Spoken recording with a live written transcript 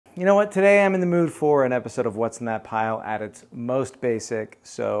You know what? Today I'm in the mood for an episode of What's in That Pile at its most basic,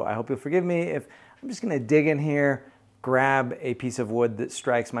 so I hope you'll forgive me if I'm just gonna dig in here, grab a piece of wood that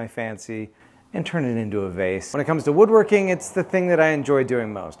strikes my fancy, and turn it into a vase. When it comes to woodworking, it's the thing that I enjoy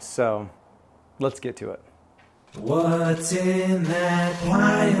doing most, so let's get to it. What's in that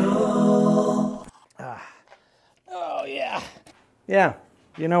pile? Oh yeah. Yeah,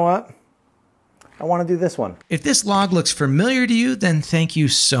 you know what? I want to do this one. If this log looks familiar to you, then thank you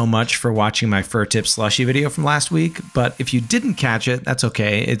so much for watching my fir tip slushy video from last week. But if you didn't catch it, that's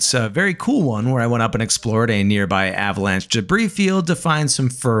okay. It's a very cool one where I went up and explored a nearby avalanche debris field to find some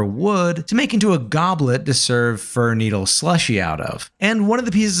fir wood to make into a goblet to serve fir needle slushy out of. And one of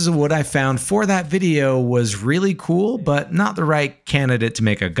the pieces of wood I found for that video was really cool, but not the right candidate to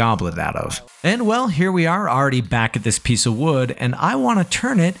make a goblet out of. And well, here we are already back at this piece of wood, and I want to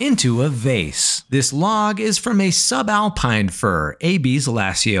turn it into a vase. This log is from a subalpine fir, Abies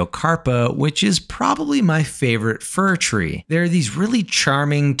lasiocarpa, which is probably my favorite fir tree. They're these really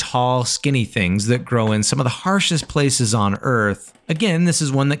charming, tall, skinny things that grow in some of the harshest places on Earth. Again, this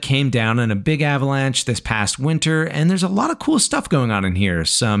is one that came down in a big avalanche this past winter, and there's a lot of cool stuff going on in here.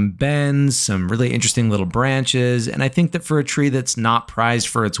 Some bends, some really interesting little branches, and I think that for a tree that's not prized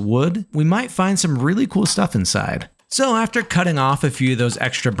for its wood, we might find some really cool stuff inside. So after cutting off a few of those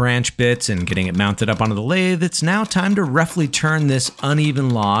extra branch bits and getting it mounted up onto the lathe, it's now time to roughly turn this uneven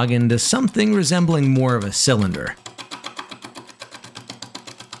log into something resembling more of a cylinder.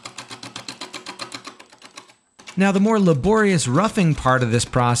 Now, the more laborious roughing part of this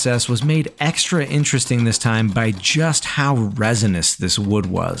process was made extra interesting this time by just how resinous this wood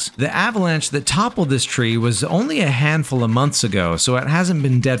was. The avalanche that toppled this tree was only a handful of months ago, so it hasn't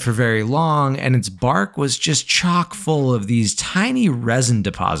been dead for very long, and its bark was just chock full of these tiny resin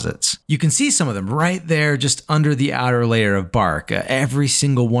deposits. You can see some of them right there just under the outer layer of bark. Every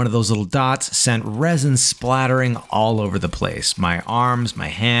single one of those little dots sent resin splattering all over the place. My arms, my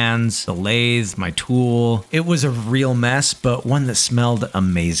hands, the lathe, my tool. It was a real mess, but one that smelled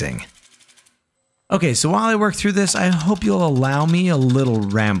amazing. Okay, so while I work through this, I hope you'll allow me a little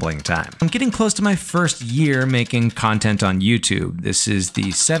rambling time. I'm getting close to my first year making content on YouTube. This is the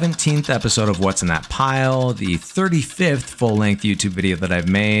 17th episode of What's in That Pile, the 35th full-length YouTube video that I've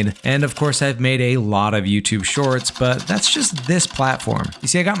made, and of course I've made a lot of YouTube shorts, but that's just this platform. You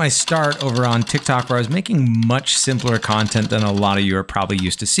see, I got my start over on TikTok where I was making much simpler content than a lot of you are probably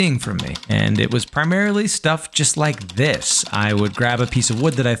used to seeing from me, and it was primarily stuff just like this. I would grab a piece of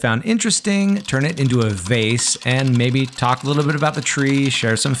wood that I found interesting, turn it into a vase, and maybe talk a little bit about the tree,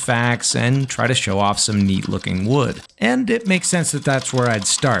 share some facts, and try to show off some neat looking wood. And it makes sense that that's where I'd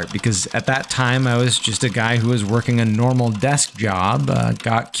start, because at that time I was just a guy who was working a normal desk job,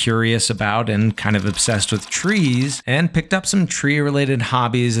 got curious about and kind of obsessed with trees, and picked up some tree related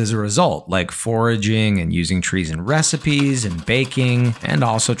hobbies as a result, like foraging and using trees in recipes and baking, and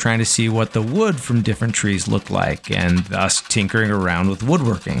also trying to see what the wood from different trees looked like, and thus tinkering around with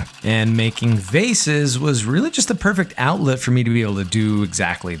woodworking. And making vases was really just the perfect outlet for me to be able to do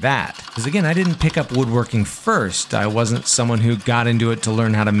exactly that. Because again, I didn't pick up woodworking first. I wasn't someone who got into it to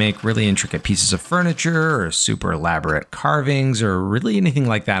learn how to make really intricate pieces of furniture or super elaborate carvings or really anything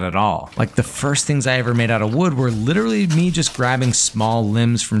like that at all. Like the first things I ever made out of wood were literally me just grabbing small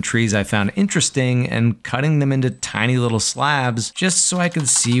limbs from trees I found interesting and cutting them into tiny little slabs just so I could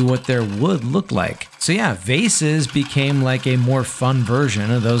see what their wood looked like. So yeah, vases became like a more fun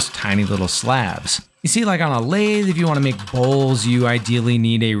version of those tiny little slabs. You see, like on a lathe, if you want to make bowls, you ideally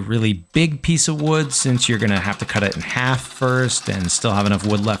need a really big piece of wood since you're going to have to cut it in half first and still have enough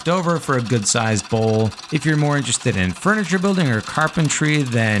wood left over for a good sized bowl. If you're more interested in furniture building or carpentry,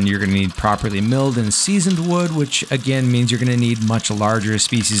 then you're going to need properly milled and seasoned wood, which again means you're going to need much larger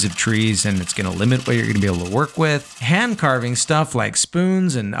species of trees and it's going to limit what you're going to be able to work with. Hand carving stuff like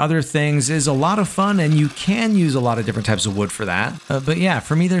spoons and other things is a lot of fun and you can use a lot of different types of wood for that. But yeah,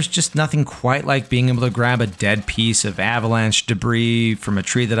 for me, there's just nothing quite like being able to grab a dead piece of avalanche debris from a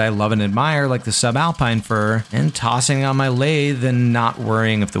tree that I love and admire, like the subalpine fir, and tossing it on my lathe and not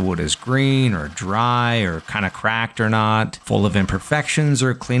worrying if the wood is green or dry or kind of cracked or not, full of imperfections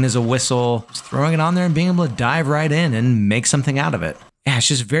or clean as a whistle. Just throwing it on there and being able to dive right in and make something out of it. Yeah, it's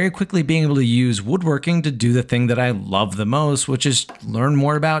just very quickly being able to use woodworking to do the thing that I love the most, which is learn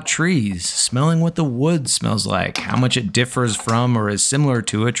more about trees, smelling what the wood smells like, how much it differs from or is similar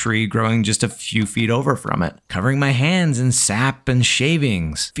to a tree growing just a few feet over from it, covering my hands in sap and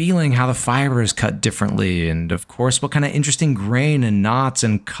shavings, feeling how the fiber is cut differently, and of course what kind of interesting grain and knots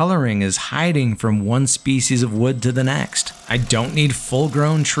and coloring is hiding from one species of wood to the next. I don't need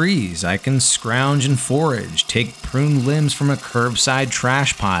full-grown trees. I can scrounge and forage, take pruned limbs from a curbside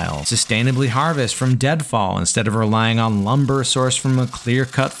trash pile, sustainably harvest from deadfall instead of relying on lumber sourced from a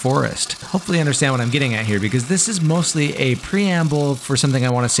clear-cut forest. Hopefully you understand what I'm getting at here, because this is mostly a preamble for something I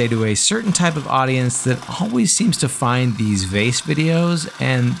want to say to a certain type of audience that always seems to find these vase videos,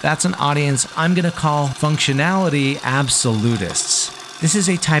 and that's an audience I'm going to call functionality absolutists. This is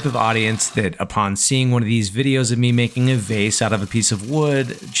a type of audience that, upon seeing one of these videos of me making a vase out of a piece of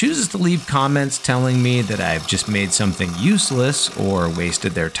wood, chooses to leave comments telling me that I've just made something useless or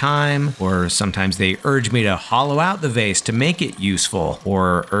wasted their time, or sometimes they urge me to hollow out the vase to make it useful,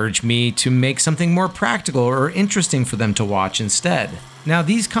 or urge me to make something more practical or interesting for them to watch instead. Now,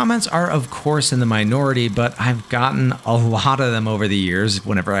 these comments are of course in the minority, but I've gotten a lot of them over the years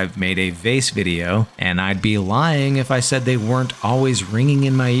whenever I've made a vase video, and I'd be lying if I said they weren't always ringing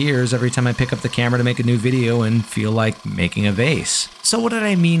in my ears every time I pick up the camera to make a new video and feel like making a vase. So what did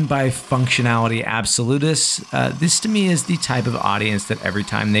I mean by functionality absolutists? This to me is the type of audience that every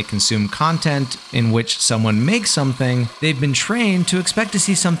time they consume content in which someone makes something, they've been trained to expect to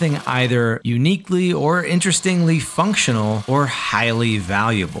see something either uniquely or interestingly functional or highly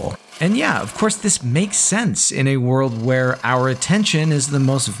valuable. And yeah, of course, this makes sense in a world where our attention is the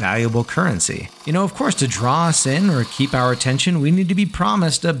most valuable currency. You know, of course, to draw us in or keep our attention, we need to be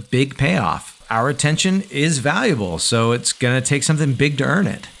promised a big payoff. Our attention is valuable, so it's gonna take something big to earn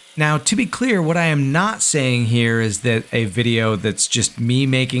it. Now, to be clear, what I am not saying here is that a video that's just me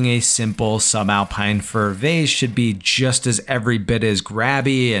making a simple subalpine fir vase should be just as every bit as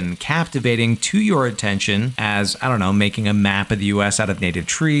grabby and captivating to your attention as, I don't know, making a map of the US out of native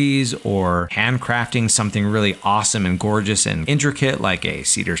trees, or handcrafting something really awesome and gorgeous and intricate like a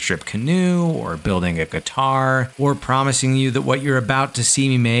cedar strip canoe, or building a guitar, or promising you that what you're about to see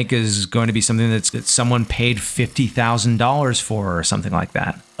me make is going to be something that someone paid $50,000 for or something like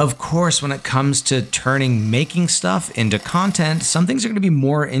that. Of course, when it comes to turning making stuff into content, some things are going to be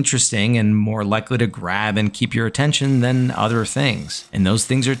more interesting and more likely to grab and keep your attention than other things. And those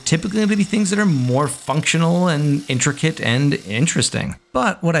things are typically going to be things that are more functional and intricate and interesting.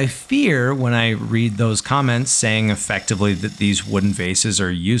 But what I fear when I read those comments saying effectively that these wooden vases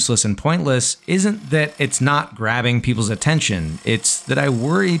are useless and pointless isn't that it's not grabbing people's attention. It's that I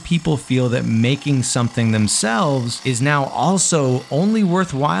worry people feel that making something themselves is now also only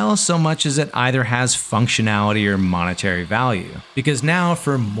worthwhile so much as it either has functionality or monetary value. Because now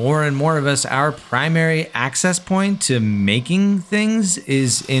for more and more of us, our primary access point to making things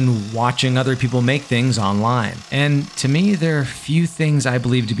is in watching other people make things online. And to me, there are few things I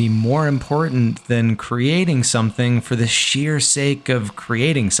believe to be more important than creating something for the sheer sake of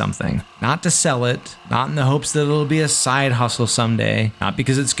creating something. Not to sell it, not in the hopes that it'll be a side hustle someday, not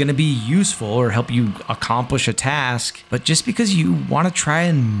because it's going to be useful or help you accomplish a task, but just because you want to try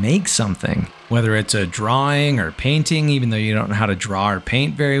and make something. Whether it's a drawing or painting, even though you don't know how to draw or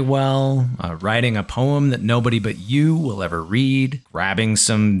paint very well, writing a poem that nobody but you will ever read, grabbing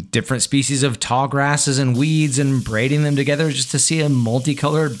some different species of tall grasses and weeds and braiding them together just to see a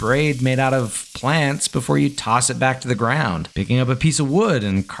multicolored braid made out of plants before you toss it back to the ground, picking up a piece of wood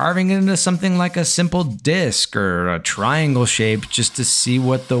and carving it into something like a simple disc or a triangle shape just to see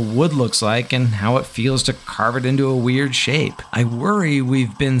what the wood looks like and how it feels to carve it into a weird shape. I worry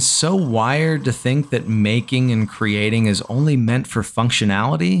we've been so wired to think that making and creating is only meant for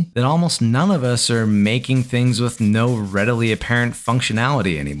functionality that almost none of us are making things with no readily apparent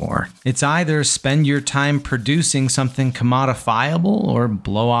functionality anymore. It's either spend your time producing something commodifiable or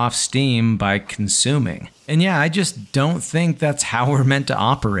blow off steam by consuming. And yeah, I just don't think that's how we're meant to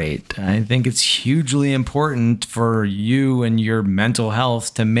operate. I think it's hugely important for you and your mental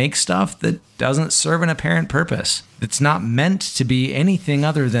health to make stuff that doesn't serve an apparent purpose. It's not meant to be anything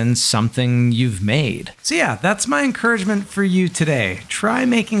other than something you've made. So yeah, that's my encouragement for you today. Try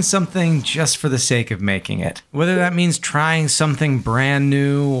making something just for the sake of making it. Whether that means trying something brand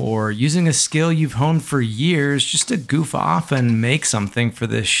new or using a skill you've honed for years just to goof off and make something for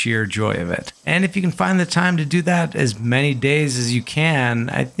the sheer joy of it. And if you can find the time to do that as many days as you can,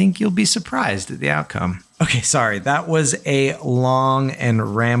 I think you'll be surprised at the outcome. Okay, sorry, that was a long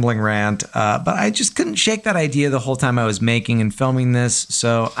and rambling rant, but I just couldn't shake that idea the whole time I was making and filming this,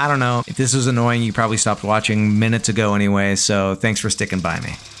 so I don't know. If this was annoying, you probably stopped watching minutes ago anyway, so thanks for sticking by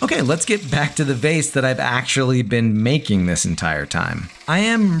me. Okay, let's get back to the vase that I've actually been making this entire time. I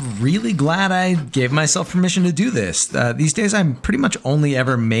am really glad I gave myself permission to do this. These days I pretty much only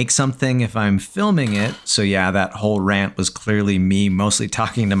ever make something if I'm filming it. So yeah, that whole rant was clearly me mostly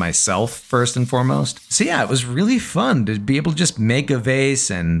talking to myself first and foremost. So yeah, it was really fun to be able to just make a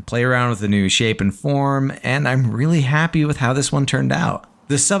vase and play around with the new shape and form, and I'm really happy with how this one turned out.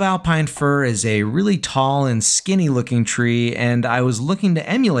 The subalpine fir is a really tall and skinny looking tree, and I was looking to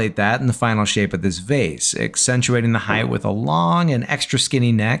emulate that in the final shape of this vase, accentuating the height with a long and extra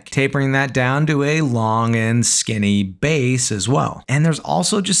skinny neck, tapering that down to a long and skinny base as well. And there's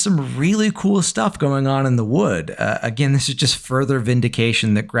also just some really cool stuff going on in the wood. Again, this is just further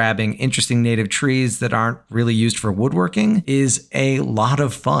vindication that grabbing interesting native trees that aren't really used for woodworking is a lot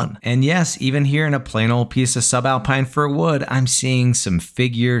of fun. And yes, even here in a plain old piece of subalpine fir wood, I'm seeing some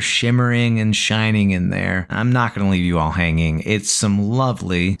figure shimmering and shining in there. I'm not going to leave you all hanging. It's some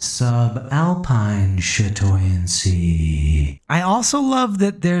lovely subalpine chatoyancy. I also love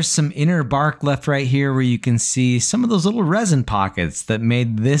that there's some inner bark left right here where you can see some of those little resin pockets that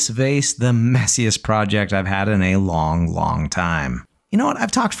made this vase the messiest project I've had in a long time. You know what?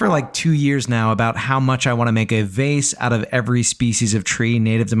 I've talked for like 2 years now about how much I want to make a vase out of every species of tree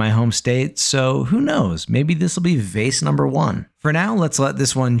native to my home state, so who knows? Maybe this will be vase number 1. For now, let's let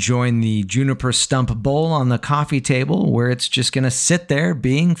this one join the juniper stump bowl on the coffee table, where it's just going to sit there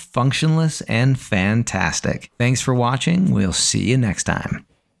being functionless and fantastic. Thanks for watching. We'll see you next time.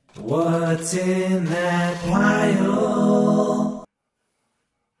 What's in that pile?